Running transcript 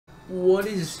What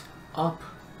is up,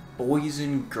 boys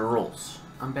and girls?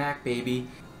 I'm back, baby.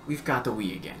 We've got the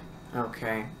Wii again,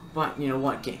 okay? But, you know,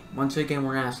 what game? Once again,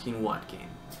 we're asking what game?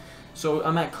 So,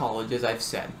 I'm at college, as I've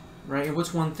said, right? And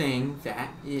what's one thing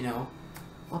that, you know,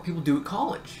 a lot of people do at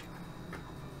college?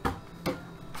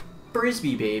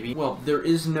 Frisbee, baby. Well, there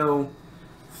is no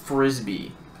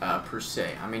Frisbee, per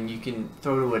se. I mean, you can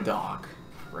throw to a dog,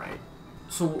 right?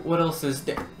 So what else is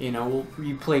there? You know,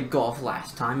 we played golf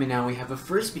last time, and now we have a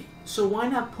Frisbee. So why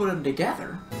not put them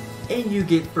together, and you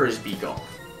get Frisbee Golf?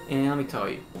 And let me tell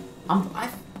you, I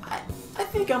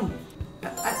think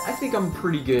I'm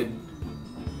pretty good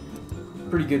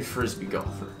Frisbee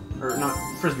golfer, or not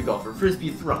Frisbee golfer,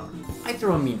 Frisbee thrower. I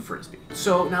throw a mean Frisbee.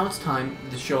 So now it's time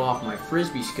to show off my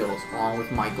Frisbee skills along with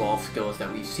my golf skills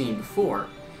that we've seen before.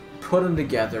 Put them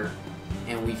together,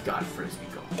 and we've got Frisbee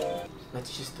Golf.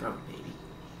 Let's just throw it, baby.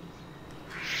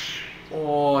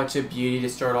 Oh, it's a beauty to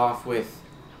start off with.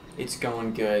 It's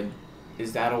going good.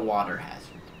 Is that a water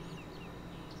hazard?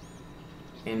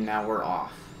 And now we're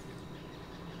off.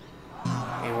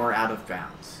 And we're out of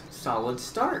bounds. Solid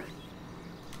start.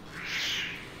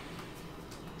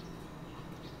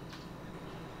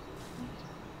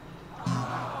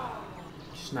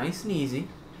 Just nice and easy.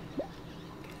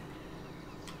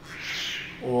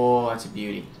 Oh, that's a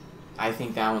beauty. I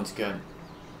think that one's good.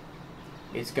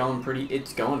 It's going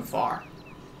far.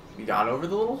 We got over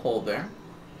the little hole there.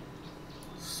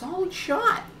 Solid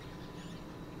shot.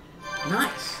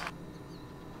 Nice.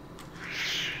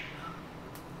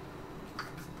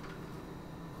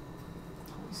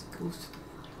 Always goes to the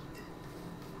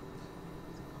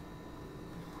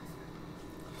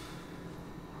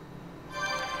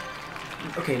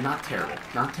right. Okay, not terrible.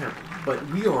 Not terrible. But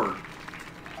we are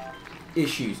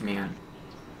issues, man.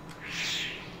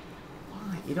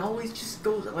 It always just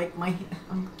goes like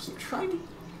I'm keep trying to.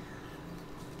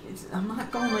 I'm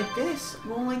not going like this. I'm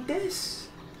going like this,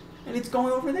 and it's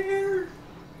going over there.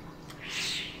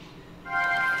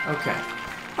 Okay.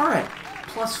 All right.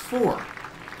 +4.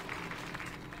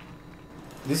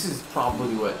 This is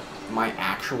probably what my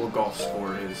actual golf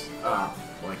score is,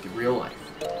 like in real life.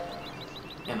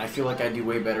 And I feel like I do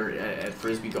way better at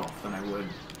Frisbee golf than I would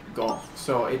golf.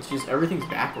 So it's just everything's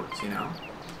backwards, you know.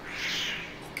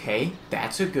 Okay,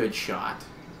 that's a good shot.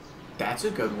 That's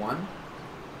a good one.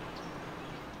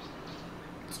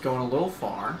 It's going a little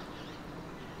far.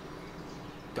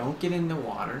 Don't get in the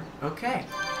water. Okay.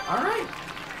 Alright.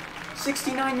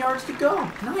 69 yards to go.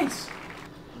 Nice.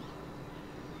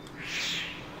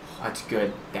 That's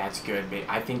good. That's good, babe.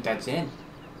 I think that's in.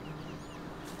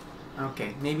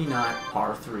 Okay, maybe not.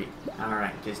 Par 3.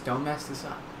 Alright, just don't mess this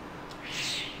up.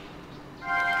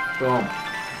 Boom.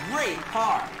 Great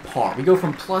par. Par. We go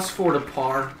from +4 to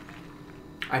par.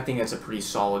 I think that's a pretty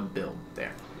solid build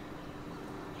there.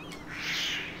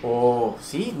 Oh,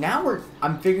 see, now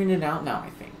I'm figuring it out now.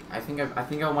 I think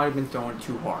I might have been throwing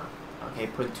too hard. Okay,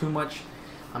 put too much.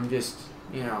 I'm just,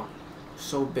 you know,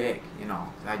 so big. You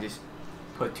know, I just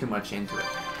put too much into it.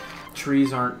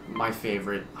 Trees aren't my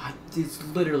favorite. It's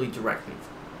literally directly.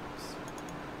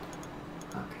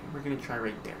 Okay, we're gonna try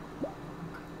right there.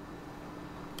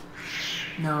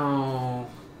 No.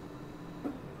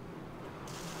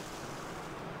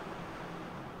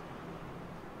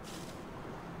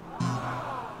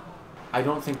 I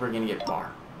don't think we're gonna get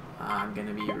par. I'm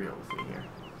gonna be real with you here.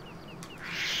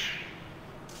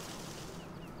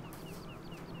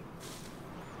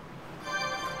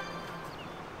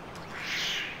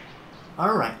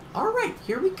 Alright,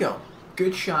 here we go.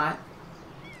 Good shot.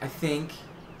 I think.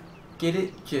 Get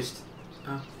it? Just.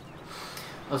 I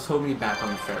was hoping to be back on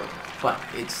the fairway. But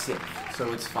it's safe,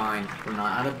 so it's fine. We're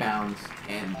not out of bounds,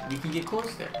 and we can get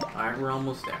close there. Alright, we're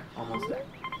almost there. Almost there.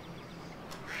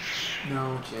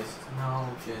 No.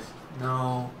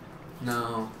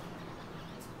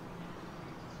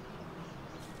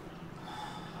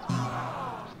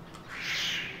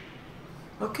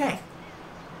 Okay.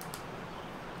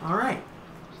 Alright.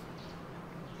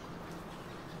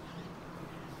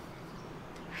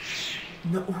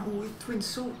 No, it went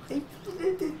so...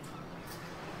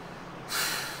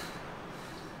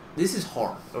 This is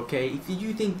hard, okay? If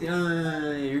you think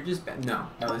you're just bad, no,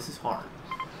 this is hard.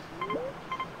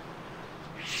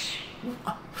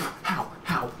 How?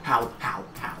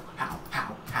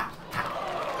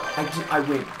 I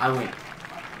win,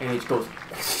 and it goes.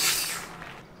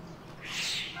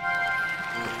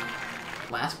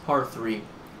 Last par 3,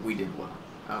 we did well.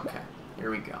 Okay,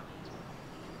 here we go.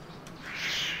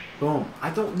 Boom. I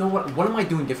don't know what am I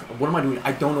doing different? What am I doing?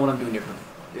 I don't know what I'm doing differently.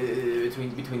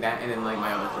 Between that and then like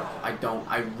my other throws.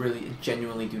 I really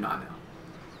genuinely do not know.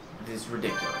 This is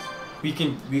ridiculous. We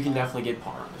can definitely get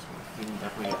par on this one. We can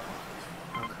definitely get par.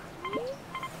 Okay.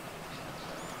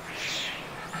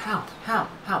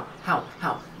 How?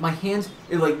 My hands,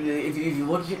 like, if you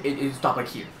look here, it stopped like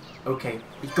here. Okay.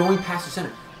 It's going past the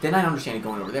center. Then I understand it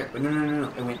going over there. But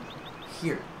no. It went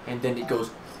here. And then it goes,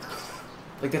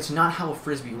 like, that's not how a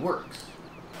Frisbee works.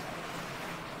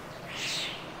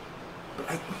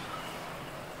 But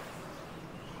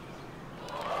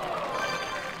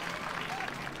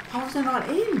how is it not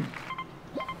in?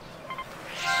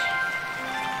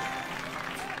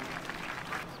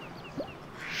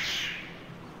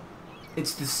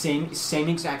 It's the same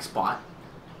exact spot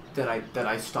that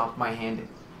I stopped my hand in,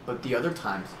 but the other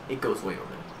times it goes way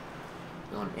over it,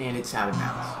 and it's out of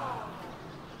bounds.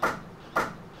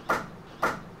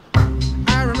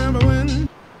 I remember when.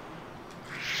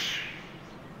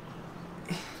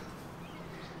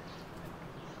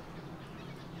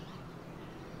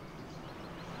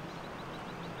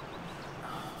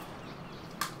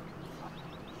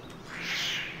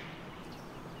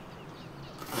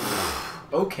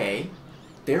 Okay,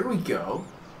 there we go.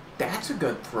 That's a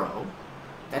good throw.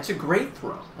 That's a great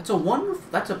throw. That's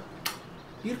a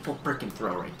beautiful frickin'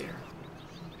 throw right there.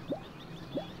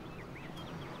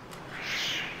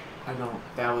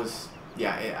 That was,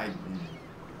 yeah,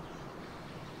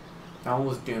 that one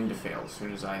was doomed to fail as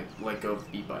soon as I let go of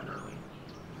the B button early.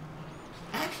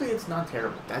 Actually, it's not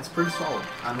terrible. That's pretty solid.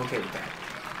 I'm okay with that.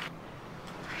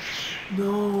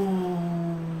 No.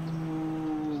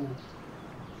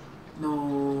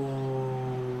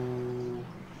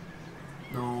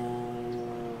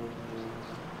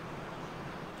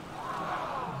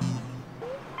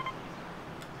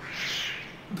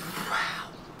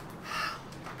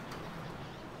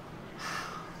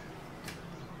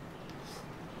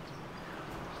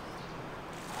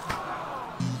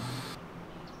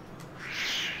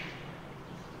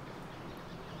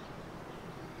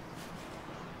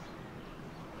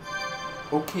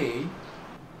 Okay.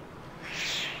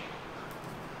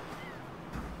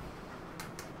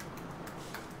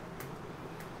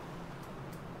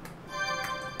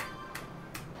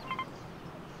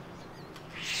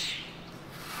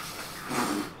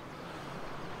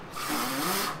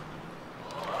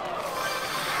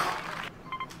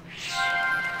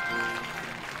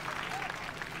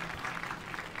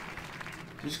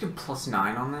 Just get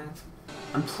 +9 on that?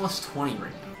 I'm +20 right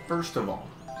now. First of all,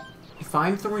 if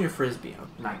I'm throwing a Frisbee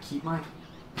and I keep my...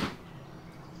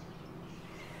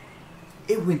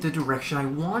 It went the direction I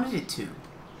wanted it to.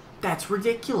 That's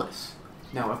ridiculous.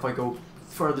 Now if I go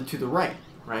further to the right,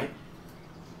 right?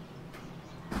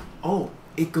 Oh,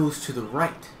 it goes to the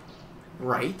right.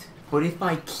 Right? But if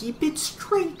I keep it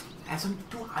straight, as I'm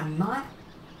doing, I'm not...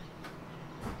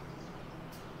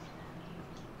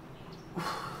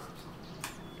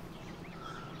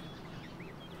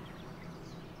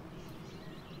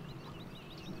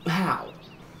 How?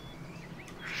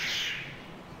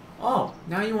 Oh,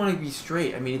 now you want to be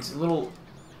straight. I mean, it's a little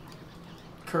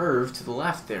curved to the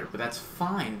left there, but that's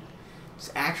fine.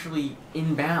 It's actually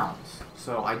in bounds,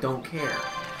 so I don't care.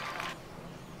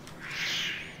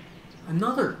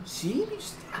 Another. See?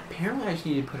 Apparently I just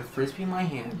need to put a Frisbee in my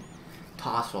hand,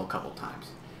 toss it a couple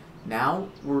times. Now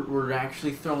we're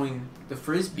actually throwing the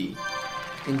Frisbee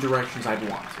in directions I'd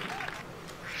want to.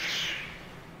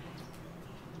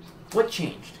 What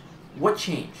changed? What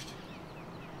changed?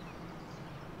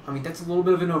 I mean, that's a little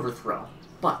bit of an overthrow,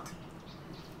 but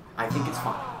I think it's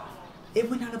fine. It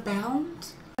went out of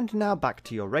bounds. And now back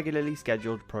to your regularly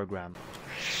scheduled program.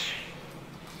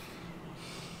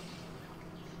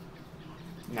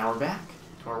 Now we're back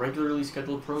to our regularly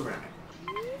scheduled programming.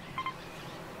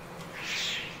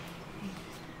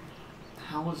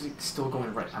 How is it still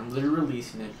going right? I'm literally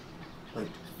releasing it, like,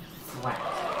 flat.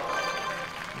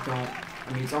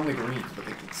 I mean, it's on the greens, but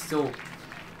like, it's still...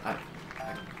 okay.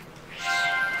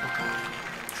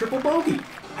 Triple bogey!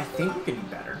 I think we're getting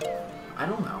better. I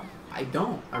don't know. I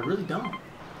don't. I really don't.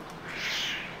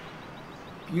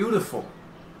 Beautiful.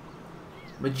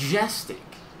 Majestic.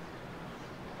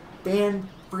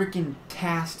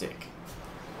 Fan-freaking-tastic.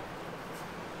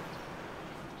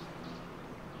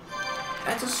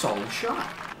 That's a solid shot.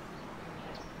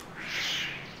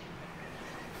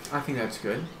 I think that's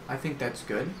good. I think that's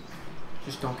good.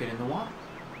 Just don't get in the water.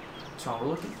 That's all we're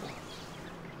looking for.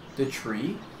 The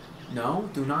tree?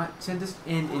 No, do not send us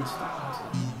in instantly.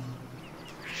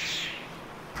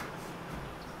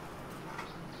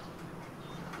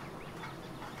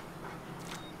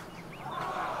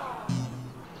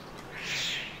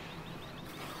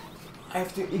 I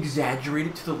have to exaggerate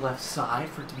it to the left side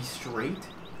for it to be straight?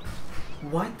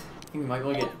 What? I think we might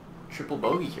go get triple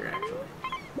bogey here, actually.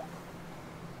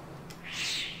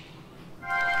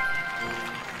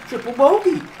 Triple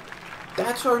bogey.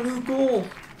 That's our new goal.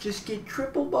 Just get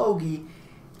triple bogey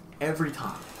every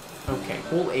time. Okay,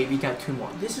 hole 8, we got 2 more.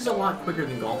 This is a lot quicker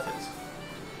than golf is.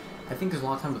 I think there's a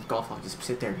lot of time with golf, I'll just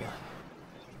sit there and be like,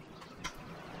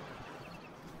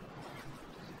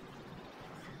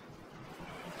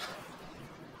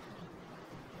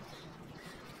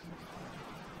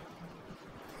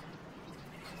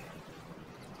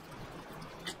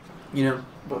 you know,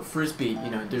 but Frisbee, you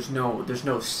know, there's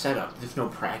no setup, there's no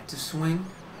practice swing.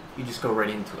 You just go right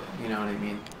into it, you know what I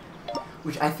mean?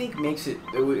 Which I think makes it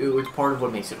was part of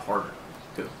what makes it harder,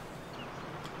 too.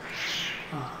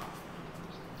 Oh.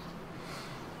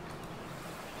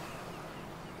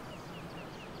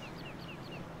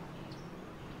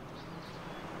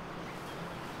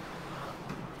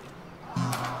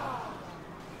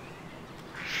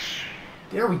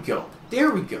 There we go. There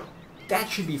we go. That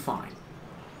should be fine.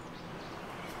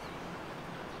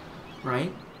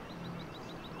 Right?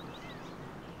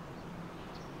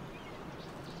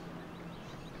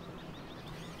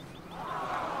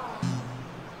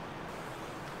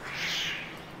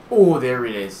 Oh, there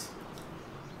it is.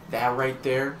 That right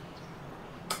there.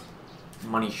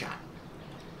 Money shot.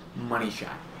 Money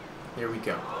shot. There we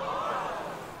go.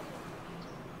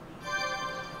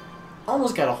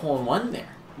 Almost got a hole-in-one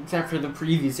there. Except for the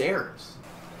previous errors.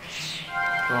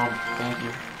 Boom. Thank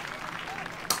you.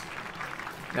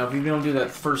 Now, if we don't do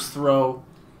that first throw,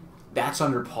 that's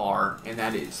under par, and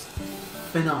that is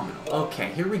phenomenal.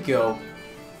 Okay, here we go.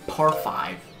 Par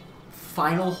 5.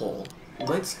 Final hole.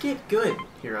 Let's get good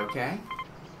here, okay?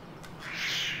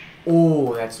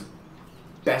 Oh, that's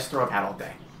best throw I've had all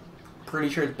day. Pretty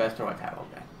sure it's best throw I've had all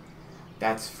day.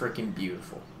 That's freaking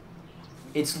beautiful.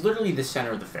 It's literally the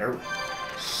center of the fairway.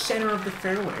 Center of the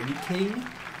fairway. Are you kidding me?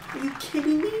 Are you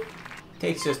kidding me?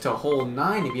 Takes us to hole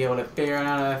 9 to be able to figure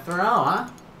out a throw, huh?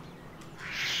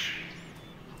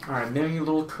 Alright, maybe a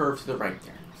little curve to the right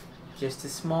there. Just a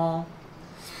small...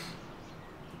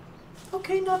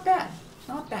 Okay, not bad.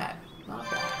 Not bad. Not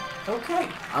bad. Okay,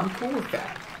 I'm cool with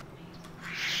that.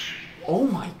 Oh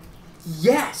my...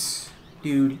 Yes!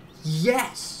 Dude,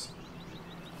 yes!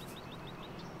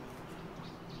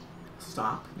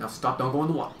 Stop. Now stop. Don't go in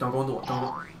the water. Don't go in the water. Don't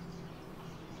go.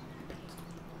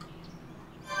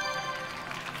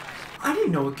 I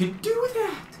didn't know it could do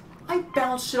that. I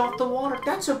bounced it off the water.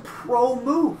 That's a pro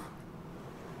move.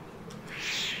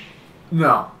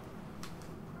 No.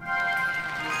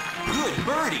 Good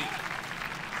birdie.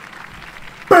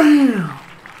 Bam!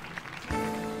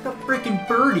 The freaking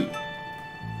birdie.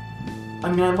 I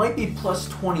mean, I might be plus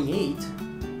 28,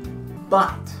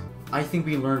 but I think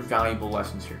we learned valuable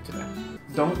lessons here today.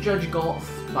 Don't judge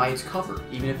golf by its cover,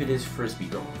 even if it is Frisbee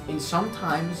golf. And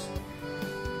sometimes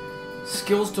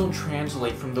skills don't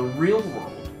translate from the real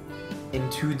world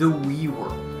into the Wii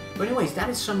world. But anyways, that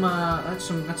is that's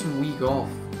some Wii Golf.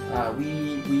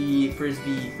 Wii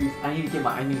Frisbee. I need to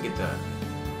get the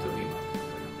Wii.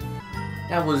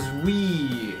 That was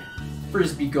Wii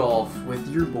Frisbee Golf with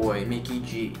your boy Mickey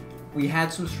G. We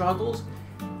had some struggles.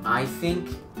 I think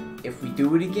if we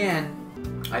do it again,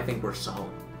 I think we're solid.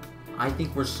 I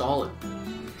think we're solid.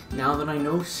 Now that I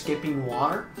know skipping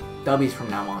water, W's from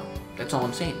now on. That's all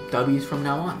I'm saying. W's from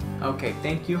now on. Okay,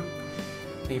 thank you.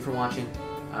 Thank you for watching.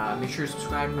 Make sure to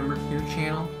subscribe. Remember, new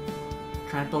channel.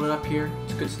 Trying to build it up here.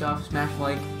 It's good stuff. Smash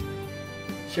like.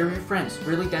 Share with your friends.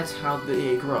 Really, that's how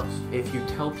it grows. If you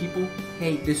tell people,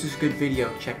 hey, this is a good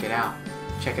video, check it out.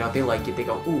 Check it out. They like it. They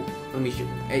go, ooh, let me show.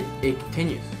 It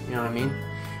continues. You know what I mean?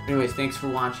 Anyways, thanks for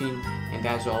watching. And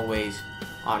as always,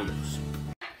 adios.